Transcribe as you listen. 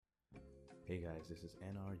Hey guys, this is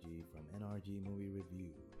NRG from NRG Movie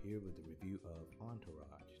Review, here with the review of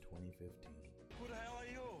Entourage 2015. Who the hell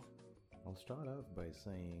are you? I'll start off by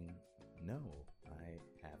saying, no, I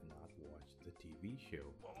have not watched the TV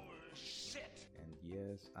show. Oh, shit! And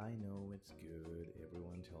yes, I know it's good,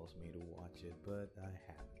 everyone tells me to watch it, but I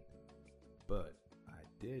haven't. But I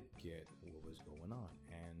did get what was going on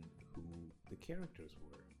and who the characters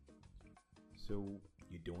were. So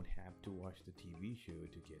you don't have to watch the TV show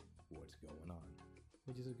to get what's going on,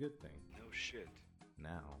 which is a good thing. No shit.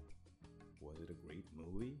 Now, was it a great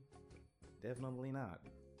movie? Definitely not.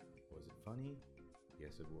 Was it funny?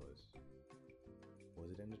 Yes, it was.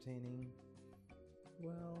 Was it entertaining?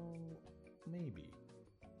 Well, maybe.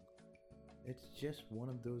 It's just one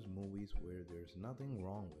of those movies where there's nothing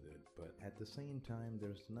wrong with it, but at the same time,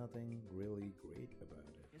 there's nothing really great about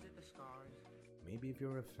it. Is it the scars? Maybe if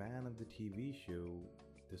you're a fan of the TV show,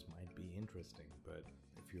 this might be interesting, but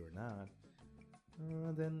if you're not,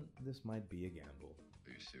 then this might be a gamble.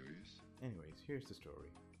 Are you serious? Anyways, here's the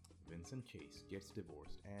story. Vincent Chase gets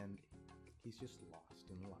divorced and he's just lost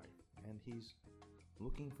in life, and he's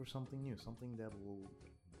looking for something new, something that will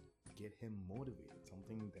get him motivated,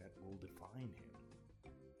 something that will define him.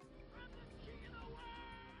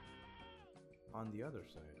 On the other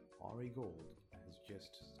side, Ari Gold has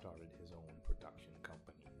just started his own production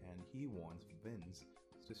company and he wants Vince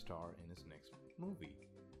to star in his next movie.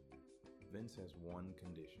 Vince has one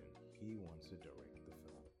condition: he wants to direct the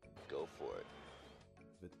film. Go for it.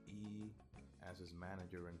 With E as his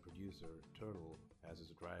manager and producer, Turtle as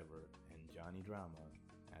his driver, and Johnny Drama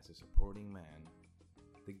as a supporting man,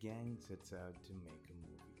 the gang sets out to make a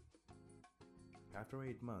movie. After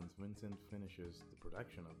 8 months, Vincent finishes the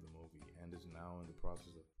production of the movie and is now in the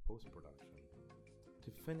process of post-production.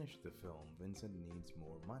 To finish the film, Vincent needs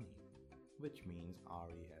more money, which means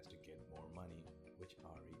Ari has to get more money, which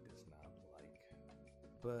Ari does not like.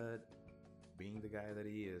 But being the guy that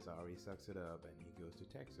he is, Ari sucks it up and he goes to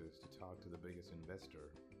Texas to talk to the biggest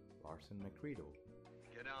investor, Larson McCredel.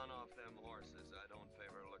 Get down off them horses. I don't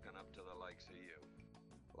favor looking up to the likes of you.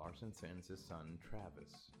 Larson sends his son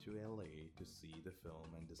Travis to LA to see the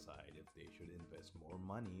film and decide if they should invest more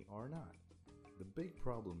money or not. The big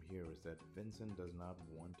problem here is that Vincent does not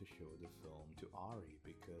want to show the film to Ari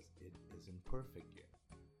because it isn't perfect yet.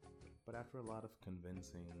 But after a lot of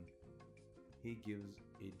convincing, he gives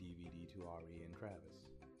a DVD to Ari and Travis.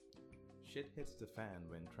 Shit hits the fan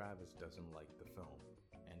when Travis doesn't like the film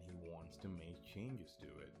and he wants to make changes to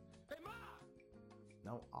it. Hey, Ma!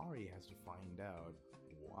 Now Ari has to find out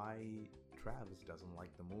why Travis doesn't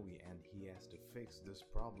like the movie and he has to fix this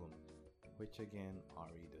problem, which again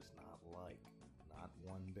Ari does not like, not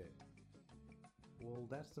one bit. Well,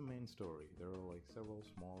 that's the main story. There are like several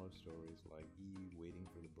smaller stories like E waiting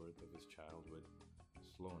for the birth of his child with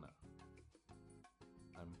Slona.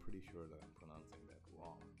 I'm pretty sure that I'm pronouncing that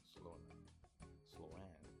wrong. Slona. Sloan.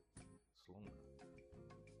 Slona.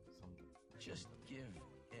 Something. Just give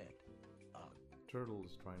it up. Turtle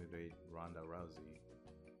is trying to date Ronda Rousey,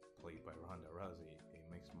 played by Ronda Rousey, a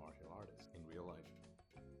mixed martial artist in real life.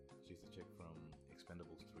 She's the chick from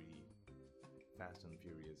Expendables 3, Fast and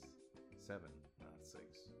Furious 7, not 6.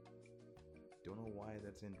 Don't know why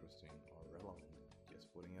that's interesting or relevant,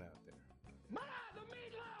 just putting it out there. Ma, the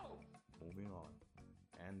meatloaf! Moving on.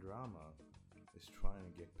 And Drama is trying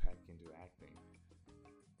to get back into acting.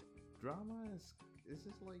 Drama is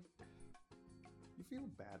just like, you feel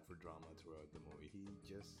bad for Drama throughout the movie. He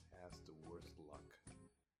just has the worst luck.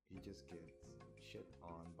 He just gets shit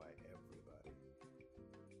on by everybody.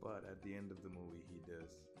 But at the end of the movie, he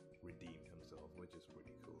does redeem himself, which is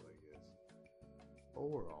pretty cool, I guess.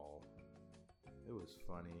 Overall, it was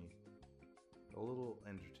funny, a little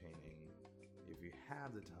entertaining. If you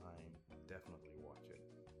have the time, definitely watch it.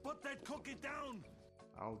 Put that cookie down!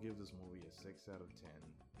 I'll give this movie a 6 out of 10,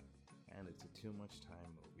 and it's a too much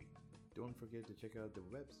time movie. Don't forget to check out the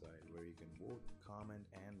website where you can vote, comment,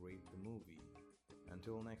 and rate the movie.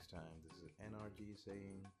 Until next time, this is NRG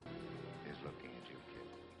saying, He's looking at you, kid.